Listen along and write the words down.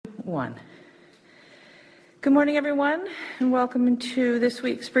1. Good morning, everyone, and welcome to this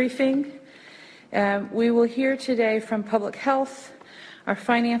week's briefing. We will hear today from Public Health, our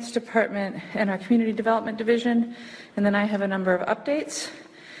Finance Department, and our Community Development Division, and then I have a number of updates.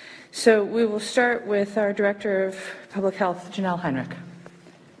 So we will start with our Director of Public Health, Janelle Heinrich.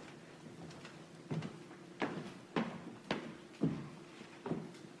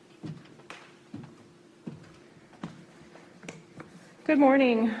 Good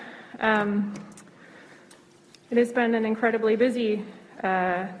morning. It has been an incredibly busy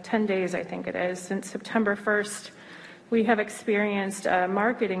 10 days, I think it is. Since September 1st, we have experienced a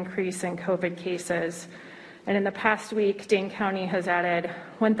marked increase in COVID cases. And in the past week, Dane County has added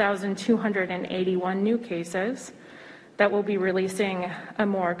 1,281 new cases that we'll be releasing a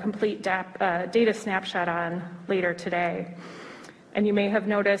more complete data snapshot on later today. And you may have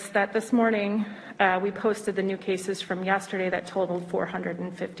noticed that this morning we posted the new cases from yesterday that totaled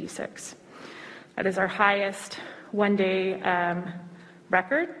 456. That is our highest one-day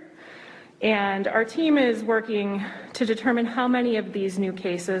record. And our team is working to determine how many of these new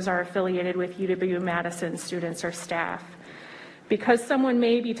cases are affiliated with UW-Madison students or staff. Because someone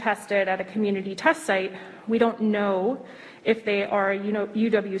may be tested at a community test site, we don't know if they are a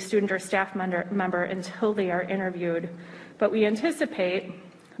UW student or staff member until they are interviewed. But we anticipate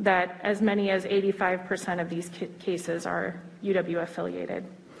that as many as 85% of these cases are UW affiliated.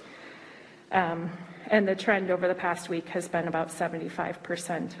 And the trend over the past week has been about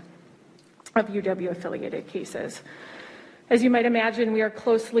 75% of UW affiliated cases. As you might imagine, we are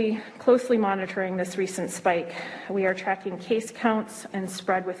closely monitoring this recent spike. We are tracking case counts and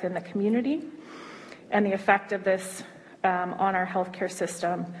spread within the community and the effect of this on our healthcare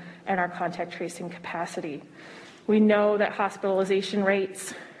system and our contact tracing capacity. We know that hospitalization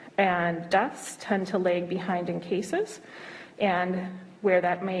rates and deaths tend to lag behind in cases, and where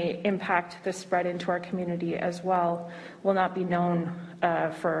that may impact the spread into our community as well will not be known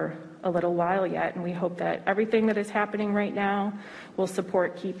for a little while yet, and we hope that everything that is happening right now will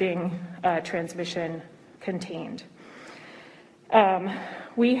support keeping transmission contained.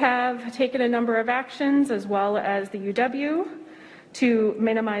 We have taken a number of actions, as well as the UW, to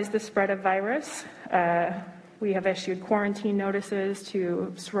minimize the spread of virus. We have issued quarantine notices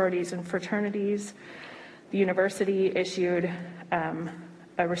to sororities and fraternities. The university issued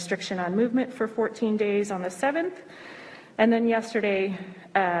a restriction on movement for 14 days on the 7th, and then yesterday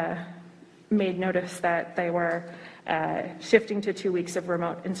made notice that they were shifting to 2 weeks of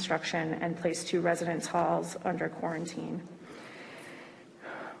remote instruction and placed 2 residence halls under quarantine.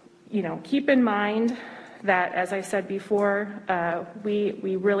 Keep in mind that, as I said before, we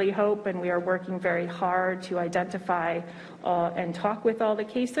really hope, and we are working very hard to identify and talk with all the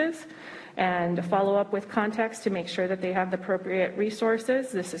cases and follow up with contacts to make sure that they have the appropriate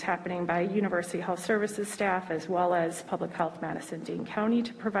resources. This is happening by University Health Services staff as well as Public Health Madison-Dane County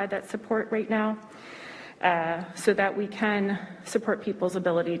to provide that support right now so that we can support people's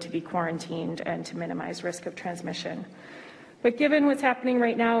ability to be quarantined and to minimize risk of transmission. But given what's happening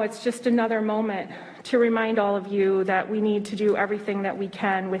right now, it's just another moment to remind all of you that we need to do everything that we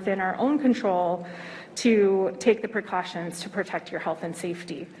can within our own control to take the precautions to protect your health and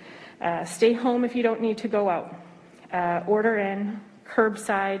safety. Stay home if you don't need to go out. Order in,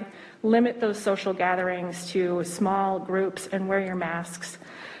 curbside, limit those social gatherings to small groups, and wear your masks,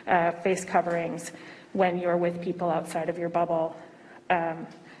 face coverings when you're with people outside of your bubble.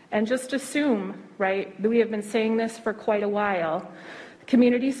 And just assume, right, we have been saying this for quite a while,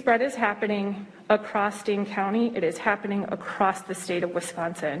 community spread is happening across Dane County. It is happening across the state of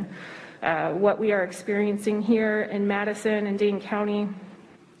Wisconsin. What we are experiencing here in Madison and Dane County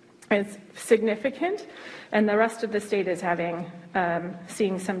is significant, and the rest of the state is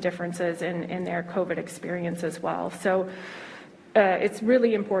seeing some differences in their COVID experience as well. So it's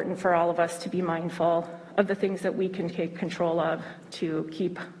really important for all of us to be mindful of the things that we can take control of to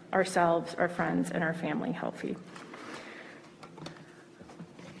keep ourselves, our friends, and our family healthy.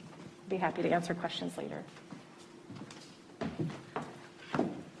 Be happy to answer questions later.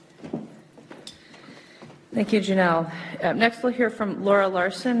 Thank you, Janelle. Next, we'll hear from Laura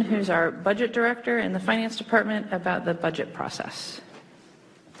Larson, who's our Budget Director in the Finance Department, about the budget process.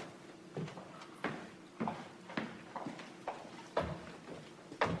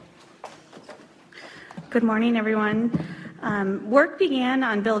 Good morning, everyone. Work began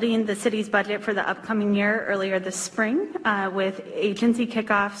on building the city's budget for the upcoming year earlier this spring with agency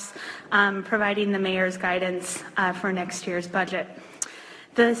kickoffs providing the mayor's guidance for next year's budget.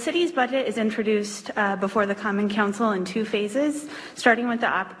 The city's budget is introduced before the Common Council in 2 phases, starting with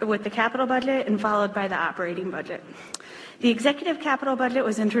the capital budget and followed by the operating budget. The executive capital budget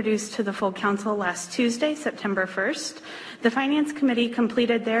was introduced to the full council last Tuesday, September 1st. The Finance Committee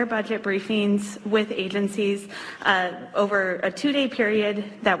completed their budget briefings with agencies over a 2-day period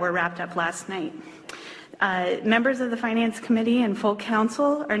that were wrapped up last night. Members of the Finance Committee and full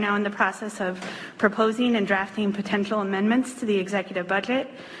council are now in the process of proposing and drafting potential amendments to the executive budget.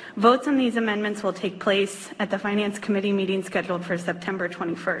 Votes on these amendments will take place at the Finance Committee meeting scheduled for September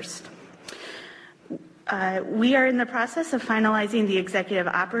 21st. We are in the process of finalizing the executive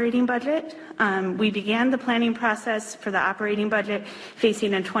operating budget. We began the planning process for the operating budget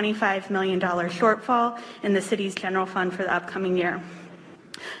facing a $25 million shortfall in the city's general fund for the upcoming year.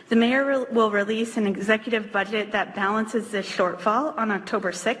 The mayor will release an executive budget that balances this shortfall on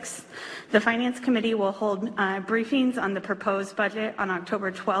October 6th. The Finance Committee will hold briefings on the proposed budget on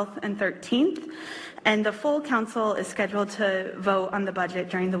October 12th and 13th, and the full council is scheduled to vote on the budget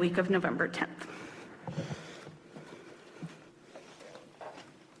during the week of November 10th.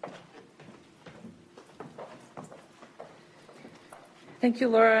 Thank you,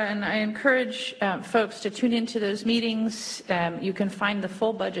 Laura, and I encourage folks to tune into those meetings. You can find the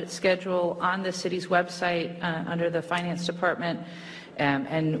full budget schedule on the city's website under the Finance Department,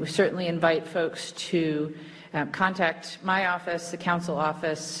 and we certainly invite folks to contact my office, the council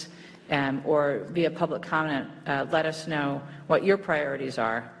office, or via public comment. Let us know what your priorities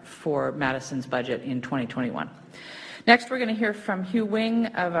are for Madison's budget in 2021. Next, we're going to hear from Hugh Wing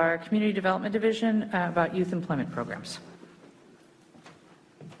of our Community Development Division about youth employment programs.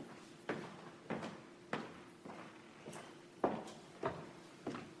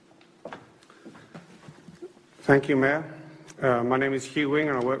 Thank you, Mayor. My name is Hugh Wing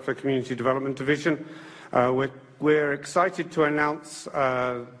and I work for Community Development Division. We're excited to announce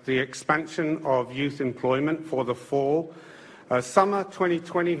the expansion of youth employment for the fall. Summer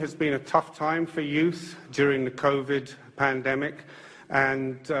 2020 has been a tough time for youth during the COVID pandemic,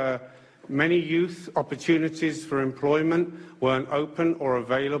 and many youth opportunities for employment weren't open or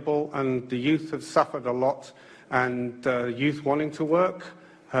available, and the youth have suffered a lot, and youth wanting to work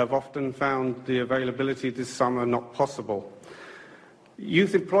have often found the availability this summer not possible.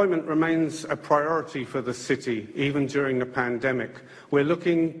 Youth employment remains a priority for the city, even during the pandemic. We're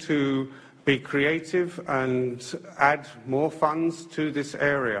looking to be creative and add more funds to this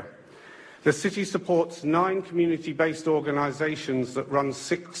area. The city supports 9 community-based organisations that run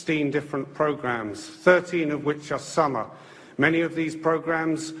 16 different programs, 13 of which are summer. Many of these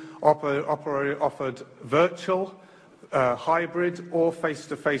programs offered virtual, hybrid or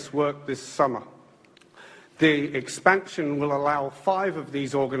face-to-face work this summer. The expansion will allow 5 of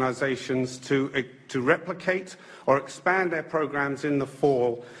these organisations to replicate or expand their programs in the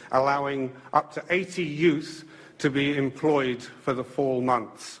fall, allowing up to 80 youth to be employed for the fall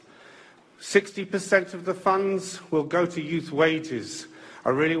months. 60% of the funds will go to youth wages. I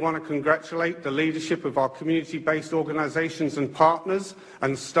really want to congratulate the leadership of our community-based organisations and partners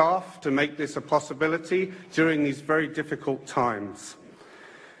and staff to make this a possibility during these very difficult times.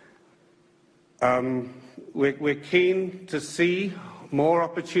 We're keen to see more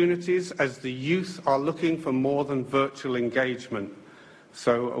opportunities as the youth are looking for more than virtual engagement.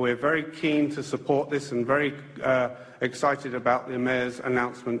 So we're very keen to support this and very excited about the Mayor's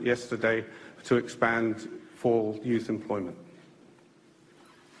announcement yesterday to expand fall youth employment.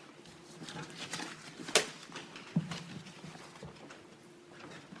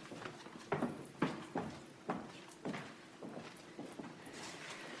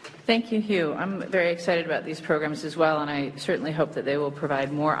 Thank you, Hugh. I'm very excited about these programs as well, and I certainly hope that they will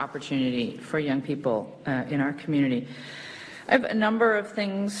provide more opportunity for young people in our community. I have a number of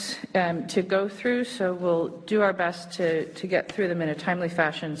things to go through, so we'll do our best to get through them in a timely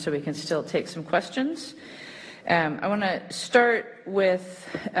fashion so we can still take some questions. I want to start with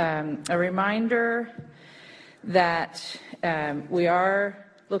a reminder that we are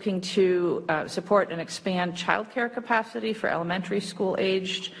looking to support and expand childcare capacity for elementary school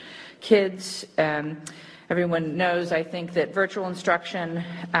aged kids. Everyone knows, I think, that virtual instruction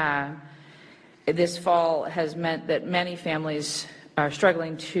this fall has meant that many families are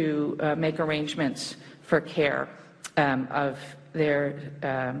struggling to make arrangements for care of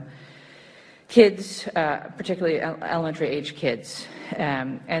their kids, particularly elementary age kids.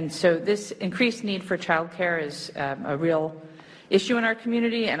 And so this increased need for childcare is a real issue in our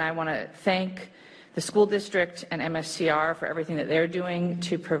community, and I want to thank the school district and MSCR for everything that they're doing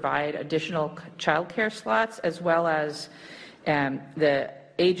to provide additional childcare slots, as well as the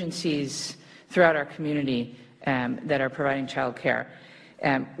agencies throughout our community that are providing childcare.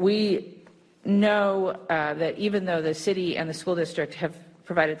 We know that even though the city and the school district have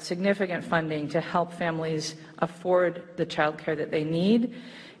provided significant funding to help families afford the child care that they need,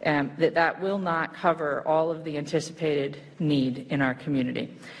 that will not cover all of the anticipated need in our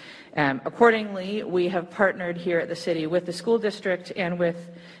community. Accordingly, we have partnered here at the city with the school district and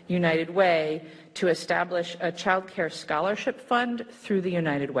with United Way to establish a child care scholarship fund through the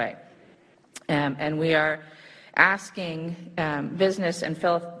United Way. And we are asking business and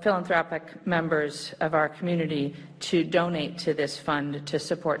philanthropic members of our community to donate to this fund to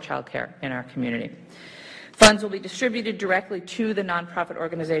support child care in our community. Funds will be distributed directly to the nonprofit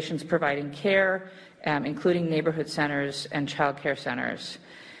organizations providing care, including neighborhood centers and child care centers.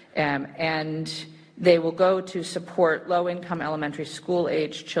 And they will go to support low-income elementary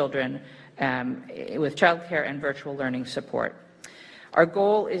school-age children with child care and virtual learning support. Our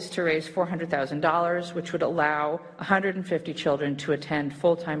goal is to raise $400,000, which would allow 150 children to attend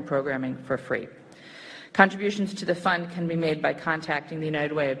full-time programming for free. Contributions to the fund can be made by contacting the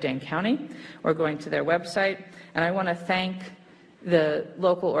United Way of Dane County or going to their website. And I want to thank the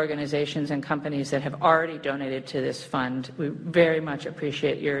local organizations and companies that have already donated to this fund. We very much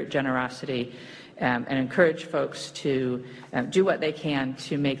appreciate your generosity and encourage folks to do what they can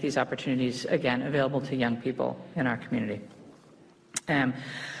to make these opportunities, again, available to young people in our community. I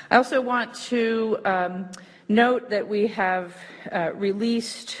also want to note that we have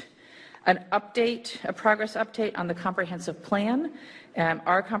released an update, a progress update on the comprehensive plan.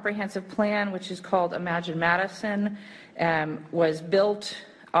 Our comprehensive plan, which is called Imagine Madison, was built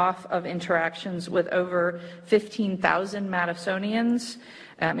off of interactions with over 15,000 Madisonians,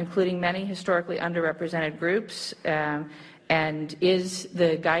 including many historically underrepresented groups, and is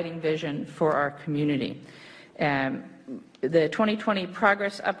the guiding vision for our community. The 2020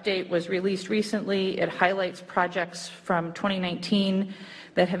 progress update was released recently. It highlights projects from 2019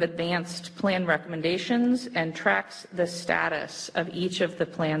 that have advanced plan recommendations and tracks the status of each of the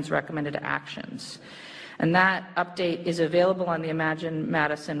plan's recommended actions. And that update is available on the Imagine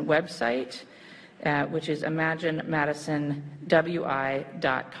Madison website, which is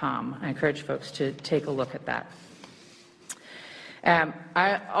imaginemadisonwi.com. I encourage folks to take a look at that.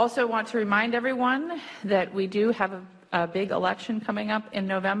 I also want to remind everyone that we do have a big election coming up in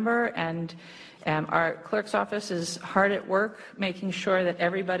November, and our clerk's office is hard at work making sure that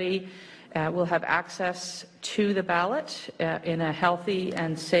everybody will have access to the ballot in a healthy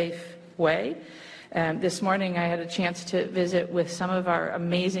and safe way. This morning I had a chance to visit with some of our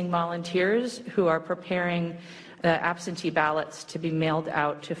amazing volunteers who are preparing the absentee ballots to be mailed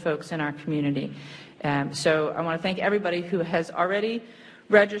out to folks in our community. So I want to thank everybody who has already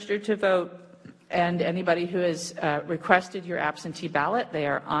registered to vote and anybody who has requested your absentee ballot. They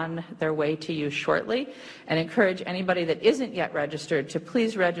are on their way to you shortly, and encourage anybody that isn't yet registered to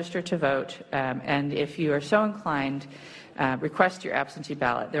please register to vote, and if you are so inclined, request your absentee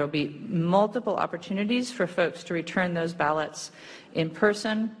ballot. There will be multiple opportunities for folks to return those ballots in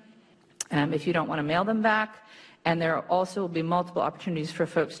person if you don't want to mail them back, and there also will be multiple opportunities for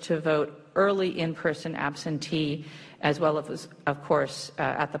folks to vote early in-person absentee, as well as, of course,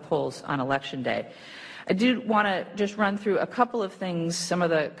 at the polls on Election Day. I do want to just run through a couple of things, some of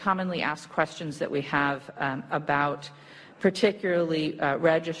the commonly asked questions that we have about particularly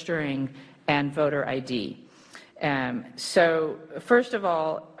registering and voter ID. So first of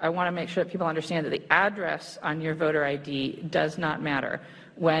all, I want to make sure that people understand that the address on your voter ID does not matter.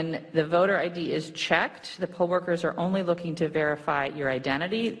 When the voter ID is checked, the poll workers are only looking to verify your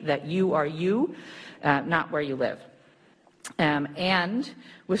identity, that you are you, not where you live. And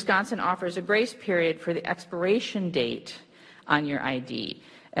Wisconsin offers a grace period for the expiration date on your ID.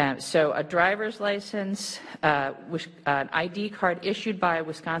 So a driver's license, an ID card issued by a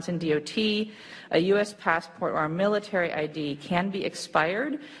Wisconsin DOT, a U.S. passport, or a military ID can be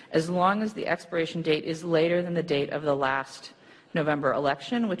expired as long as the expiration date is later than the date of the last November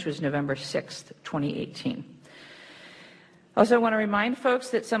election, which was November 6th, 2018. Also, I want to remind folks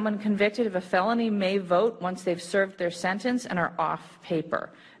that someone convicted of a felony may vote once they've served their sentence and are off paper.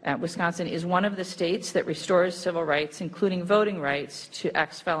 Wisconsin is one of the states that restores civil rights, including voting rights, to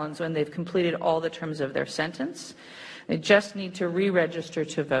ex-felons when they've completed all the terms of their sentence. They just need to re-register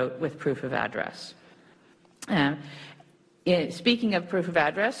to vote with proof of address. Speaking of proof of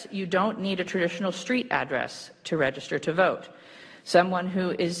address, you don't need a traditional street address to register to vote. Someone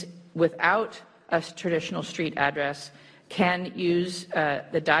who is without a traditional street address can use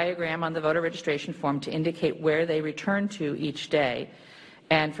the diagram on the voter registration form to indicate where they return to each day.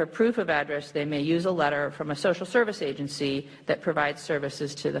 And for proof of address, they may use a letter from a social service agency that provides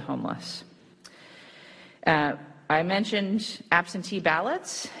services to the homeless. I mentioned absentee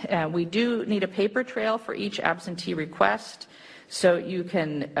ballots. We do need a paper trail for each absentee request. So you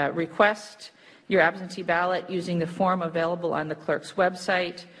can request your absentee ballot using the form available on the clerk's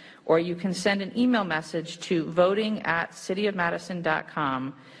website, or you can send an email message to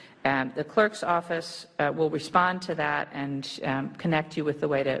voting@cityofmadison.com. The clerk's office will respond to that and connect you with the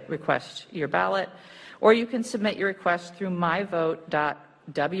way to request your ballot, or you can submit your request through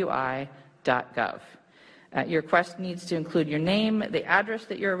myvote.wi.gov. Your request needs to include your name, the address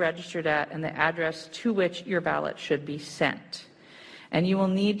that you're registered at, and the address to which your ballot should be sent. And you will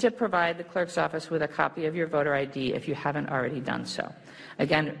need to provide the clerk's office with a copy of your voter ID if you haven't already done so.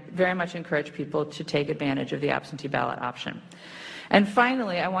 Again, very much encourage people to take advantage of the absentee ballot option. And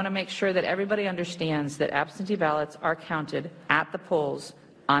finally, I want to make sure that everybody understands that absentee ballots are counted at the polls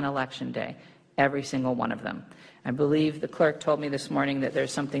on Election Day, every single one of them. I believe the clerk told me this morning that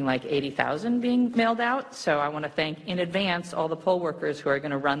there's something like 80,000 being mailed out, so I want to thank in advance all the poll workers who are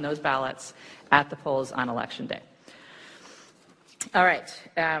going to run those ballots at the polls on Election Day. All right,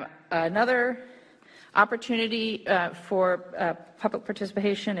 another opportunity for public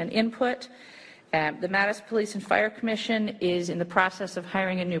participation and input. The Madison Police and Fire Commission is in the process of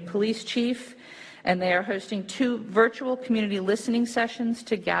hiring a new police chief, and they are hosting 2 virtual community listening sessions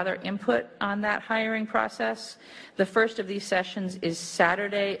to gather input on that hiring process. The first of these sessions is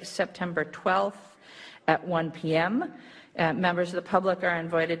Saturday, September 12th at 1 p.m. Members of the public are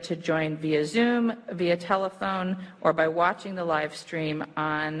invited to join via Zoom, via telephone, or by watching the live stream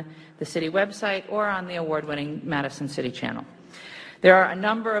on the city website or on the award-winning Madison City Channel. There are a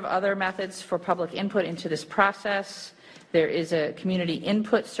number of other methods for public input into this process. There is a community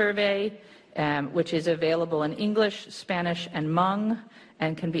input survey, which is available in English, Spanish, and Hmong,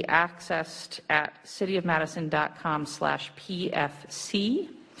 and can be accessed at cityofmadison.com/PFC.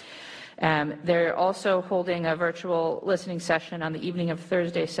 They're also holding a virtual listening session on the evening of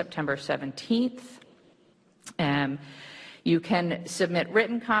Thursday, September 17th. You can submit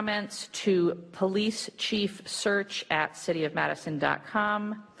written comments to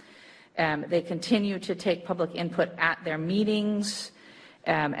policechiefsearch@cityofmadison.com. They continue to take public input at their meetings.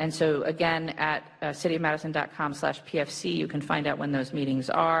 And so, again, at cityofmadison.com/PFC, you can find out when those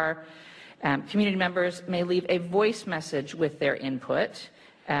meetings are. Community members may leave a voice message with their input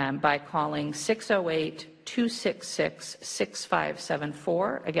by calling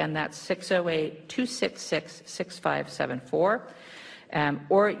 608-266-6574. Again, that's 608-266-6574.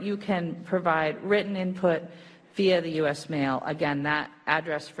 Or you can provide written input via the U.S. mail. Again, that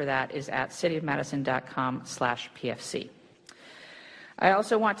address for that is at cityofmadison.com/PFC. I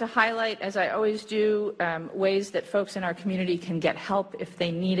also want to highlight, as I always do, ways that folks in our community can get help if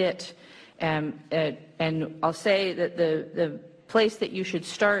they need it. And I'll say that the place that you should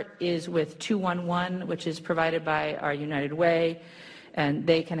start is with 211, which is provided by our United Way, and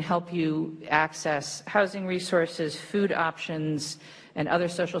they can help you access housing resources, food options, and other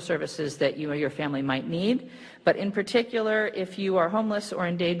social services that you or your family might need. But in particular, if you are homeless or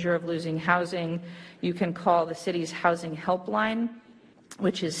in danger of losing housing, you can call the city's housing helpline,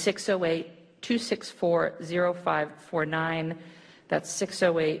 which is 608-264-0549. That's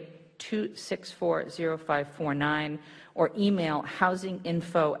 608-264-0549, or email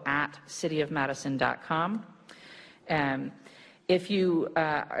housinginfo@cityofmadison.com. If you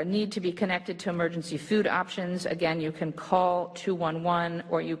need to be connected to emergency food options, again, you can call 211,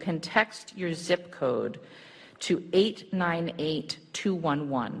 or you can text your zip code to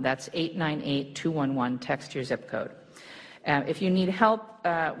 898-211. That's 898-211. Text your zip code. If you need help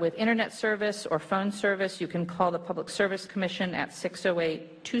with internet service or phone service, you can call the Public Service Commission at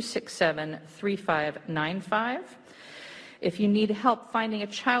 608-267-3595. If you need help finding a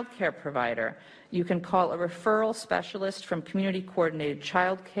child care provider, you can call a referral specialist from Community Coordinated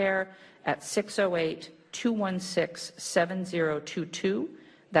Child Care at 608-216-7022.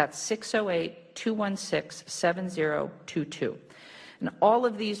 That's 608-216-7022. And all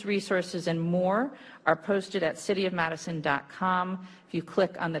of these resources and more are posted at cityofmadison.com if you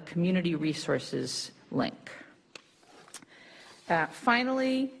click on the Community Resources link.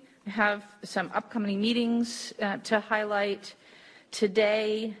 Finally, we have some upcoming meetings to highlight.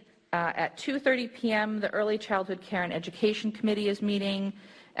 Today at 2:30 p.m., the Early Childhood Care and Education Committee is meeting.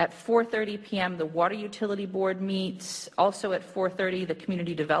 At 4:30 p.m., the Water Utility Board meets. Also at 4:30, the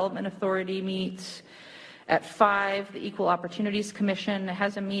Community Development Authority meets. At 5, the Equal Opportunities Commission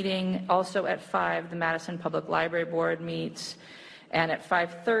has a meeting. Also at 5, the Madison Public Library Board meets. And at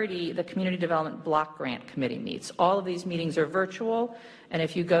 5:30, the Community Development Block Grant Committee meets. All of these meetings are virtual, and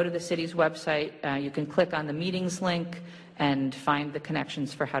if you go to the city's website, you can click on the meetings link and find the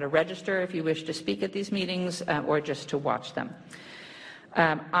connections for how to register if you wish to speak at these meetings or just to watch them.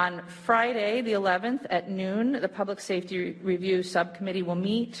 On Friday, the 11th at noon, the Public Safety Review Subcommittee will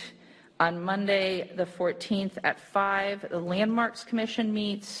meet. On Monday, the 14th at 5, the Landmarks Commission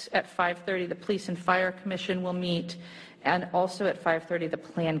meets. At 5:30, the Police and Fire Commission will meet. And also at 5:30, the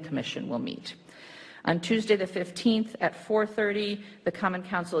Plan Commission will meet. On Tuesday, the 15th at 4:30, the Common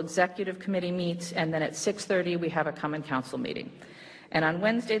Council Executive Committee meets. And then at 6:30, we have a Common Council meeting. And on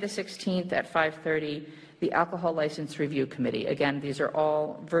Wednesday, the 16th at 5:30, the Alcohol License Review Committee. Again, these are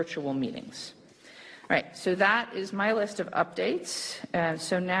all virtual meetings. All right, so that is my list of updates.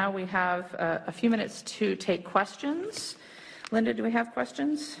 So now we have a few minutes to take questions. Linda, do we have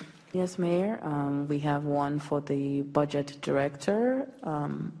questions? Yes, Mayor. We have one for the Budget Director,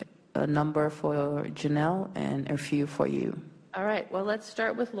 a number for Janelle, and a few for you. All right, well, let's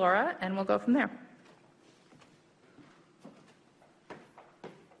start with Laura, and we'll go from there.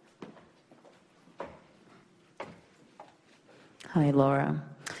 Hi, Laura.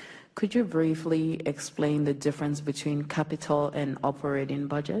 Could you briefly explain the difference between capital and operating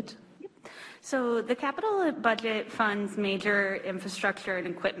budget? So the capital budget funds major infrastructure and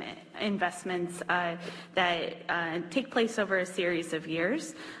equipment investments that take place over a series of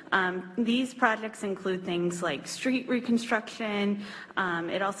years. These projects include things like street reconstruction.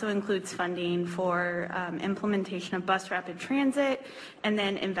 It also includes funding for implementation of bus rapid transit and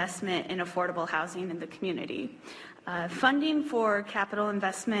then investment in affordable housing in the community. Funding for capital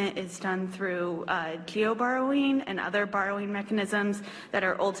investment is done through geo-borrowing and other borrowing mechanisms that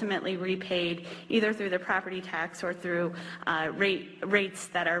are ultimately repaid either through the property tax or through rates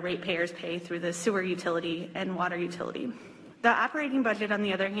that our ratepayers pay through the sewer utility and water utility. The operating budget, on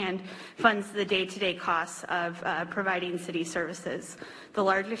the other hand, funds the day-to-day costs of providing city services. The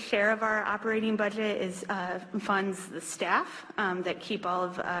largest share of our operating budget funds the staff that keep all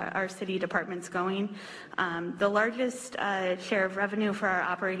of our city departments going. The largest share of revenue for our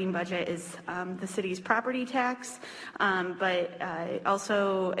operating budget is the city's property tax, but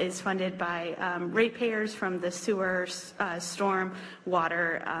also is funded by ratepayers from the sewer, storm,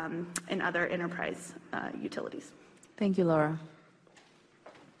 water, and other enterprise utilities. Thank you, Laura.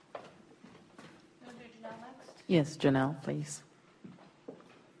 Yes, Janelle, please.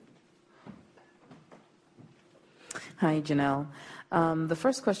 Hi, Janelle. The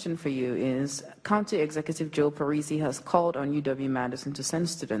first question for you is, County Executive Joe Parisi has called on UW-Madison to send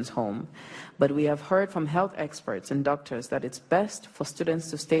students home, but we have heard from health experts and doctors that it's best for students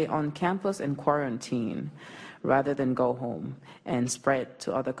to stay on campus and quarantine rather than go home and spread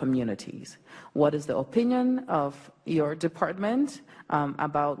to other communities. What is the opinion of your department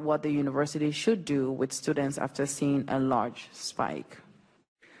about what the university should do with students after seeing a large spike?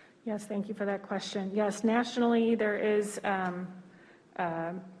 Yes, thank you for that question. Yes, nationally there is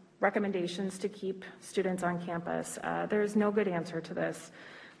recommendations to keep students on campus. There is no good answer to this.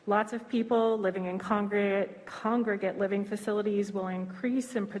 Lots of people living in congregate living facilities will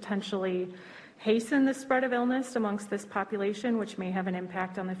increase and potentially hasten the spread of illness amongst this population, which may have an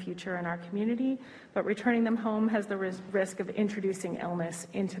impact on the future in our community, but returning them home has the risk of introducing illness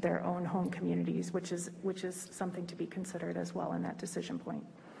into their own home communities, which is something to be considered as well in that decision point.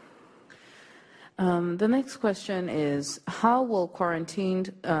 The next question is, how will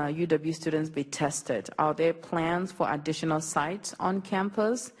quarantined UW students be tested? Are there plans for additional sites on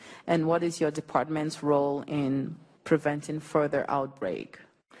campus? And what is your department's role in preventing further outbreak?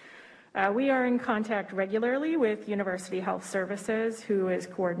 We are in contact regularly with University Health Services, who is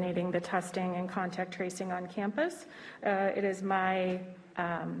coordinating the testing and contact tracing on campus. It has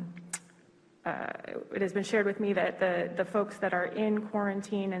been shared with me that the folks that are in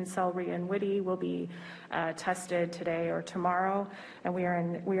quarantine in Selby and Whitty will be tested today or tomorrow, and we are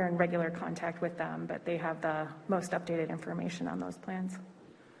in regular contact with them, but they have the most updated information on those plans.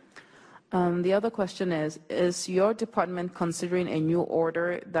 The other question is your department considering a new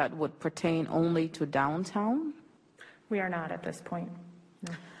order that would pertain only to downtown? We are not at this point.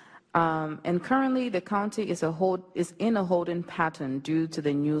 No. And currently, the county is in a holding pattern due to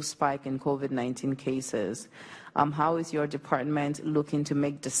the new spike in COVID-19 cases. How is your department looking to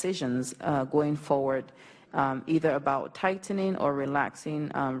make decisions going forward, either about tightening or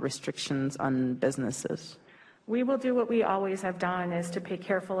relaxing restrictions on businesses? We will do what we always have done, is to pay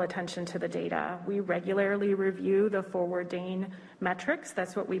careful attention to the data. We regularly review the forwarding metrics.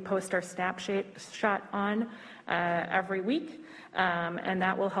 That's what we post our snapshot on every week. And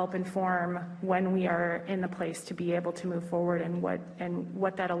that will help inform when we are in the place to be able to move forward and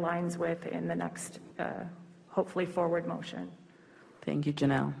what that aligns with in the next, hopefully, forward motion. Thank you,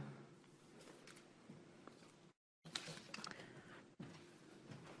 Janelle.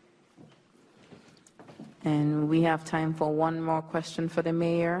 And we have time for one more question for the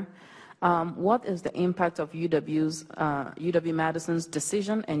mayor. What is the impact of UW-Madison's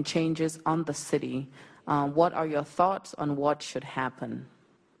decision and changes on the city? What are your thoughts on what should happen?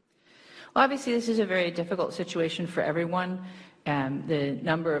 Well, obviously, this is a very difficult situation for everyone. The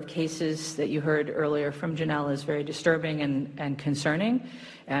number of cases that you heard earlier from Janelle is very disturbing and concerning.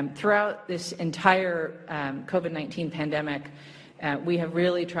 Throughout this entire COVID-19 pandemic, we have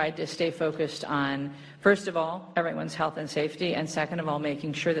really tried to stay focused on, first of all, everyone's health and safety, and second of all,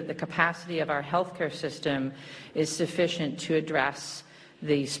 making sure that the capacity of our healthcare system is sufficient to address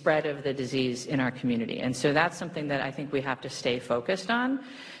the spread of the disease in our community. And so that's something that I think we have to stay focused on.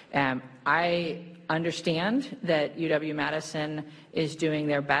 I understand that UW-Madison is doing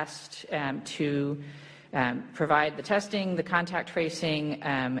their best to provide the testing, the contact tracing,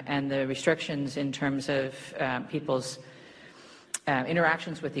 and the restrictions in terms of people's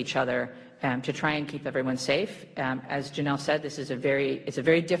interactions with each other to try and keep everyone safe. As Janelle said, this is it's a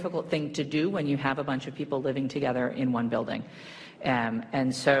very difficult thing to do when you have a bunch of people living together in one building.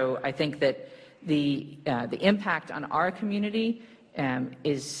 And so I think that the impact on our community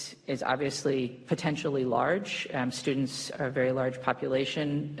is obviously potentially large. Students are a very large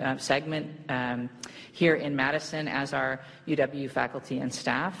population segment here in Madison, as are UW faculty and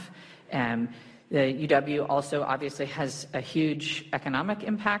staff. The UW also obviously has a huge economic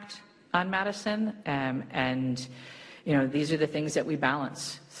impact on Madison, and these are the things that we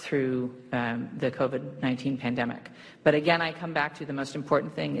balance through the COVID-19 pandemic. But again, I come back to the most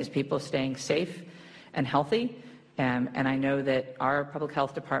important thing is people staying safe and healthy. And I know that our public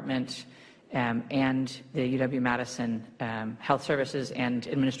health department and the UW-Madison Health Services and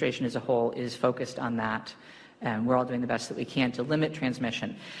administration as a whole is focused on that. We're all doing the best that we can to limit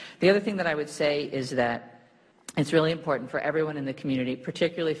transmission. The other thing that I would say is that it's really important for everyone in the community,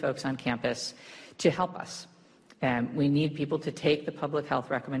 particularly folks on campus, to help us. We need people to take the public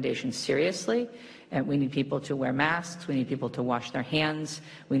health recommendations seriously. We need people to wear masks. We need people to wash their hands.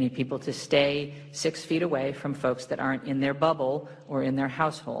 We need people to stay 6 feet away from folks that aren't in their bubble or in their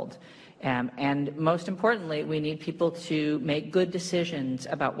household. And most importantly, we need people to make good decisions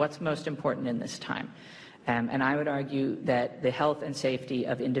about what's most important in this time. And I would argue that the health and safety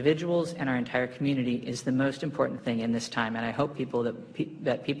of individuals and our entire community is the most important thing in this time. And I hope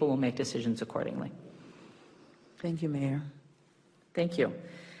that people will make decisions accordingly. Thank you, Mayor. Thank you.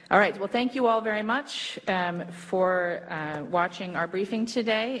 All right. Well, thank you all very much for watching our briefing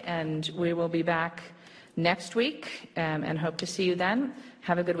today, and we will be back next week and hope to see you then.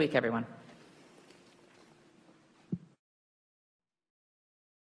 Have a good week, everyone.